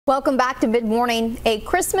Welcome back to Mid Morning. A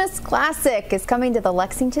Christmas classic is coming to the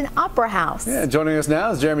Lexington Opera House. Yeah, joining us now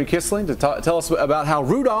is Jeremy Kisling to tell us about how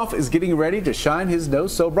Rudolph is getting ready to shine his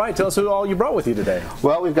nose so bright. Tell us who all you brought with you today.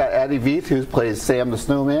 Well, we've got Addy Vieth, who plays Sam the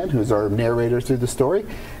Snowman, who's our narrator through the story.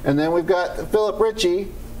 And then we've got Philip Ritchie,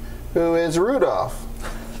 who is Rudolph.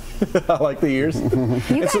 I like the ears.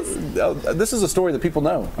 This is a story that people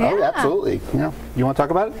know. Yeah. Oh, absolutely. Yeah. You want to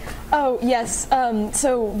talk about it? Oh, yes.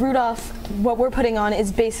 So Rudolph, what we're putting on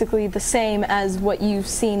is basically the same as what you've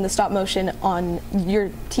seen the stop motion on your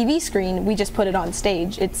TV screen. We just put it on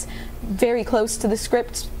stage. It's very close to the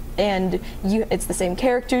script, and it's the same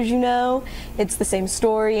characters you know, it's the same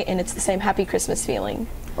story, and it's the same Happy Christmas feeling.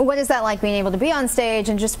 What is that like, being able to be on stage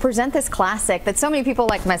and just present this classic that so many people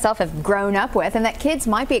like myself have grown up with and that kids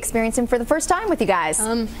might be experiencing for the first time with you guys?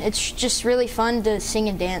 It's just really fun to sing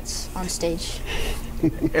and dance on stage.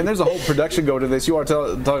 And there's a whole production going to this. You are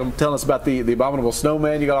telling us about the Abominable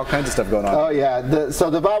Snowman. You got all kinds of stuff going on. Oh, yeah. So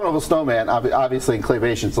the Abominable Snowman, obviously in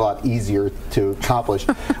claymation, it's a lot easier to accomplish.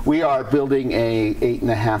 We are building a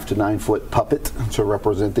 8.5 to 9 foot puppet to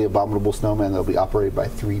represent the Abominable Snowman. That'll be operated by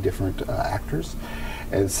 3 different actors.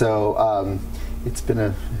 And so it's been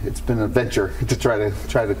an adventure to try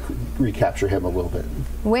to recapture him a little bit.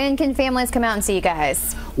 When can families come out and see you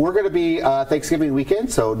guys? We're going to be Thanksgiving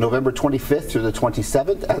weekend, so November 25th through the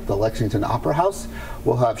 27th at the Lexington Opera House.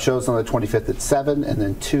 We'll have shows on the 25th at 7, and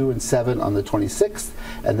then 2 and 7 on the 26th,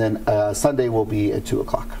 and then Sunday will be at 2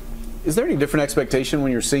 o'clock. Is there any different expectation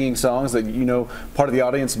when you're singing songs that you know part of the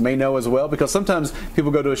audience may know as well? Because sometimes people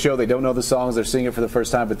go to a show, they don't know the songs, they're singing it for the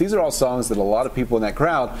first time, but these are all songs that a lot of people in that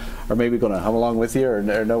crowd are maybe going to hum along with you or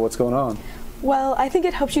know what's going on. Well, I think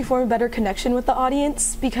it helps you form a better connection with the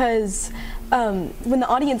audience because when the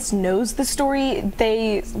audience knows the story,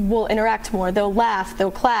 they will interact more, they'll laugh, they'll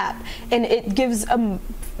clap, and it gives a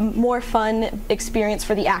more fun experience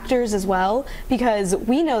for the actors as well, because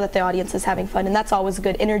we know that the audience is having fun, and that's always a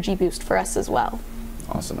good energy boost for us as well.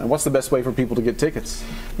 Awesome. And what's the best way for people to get tickets?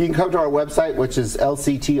 You can come to our website, which is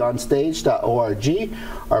lctonstage.org.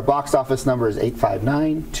 Our box office number is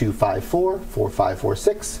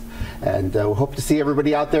 859-254-4546. And we hope to see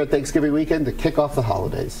everybody out there Thanksgiving weekend to kick off the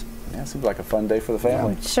holidays. Yeah, seems like a fun day for the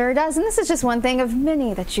family. Yeah. Sure does. And this is just one thing of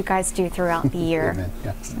many that you guys do throughout the year. Amen.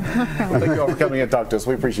 Yes. Well, thank you all for coming in and talking to us.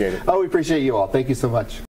 We appreciate it. Oh, we appreciate you all. Thank you so much.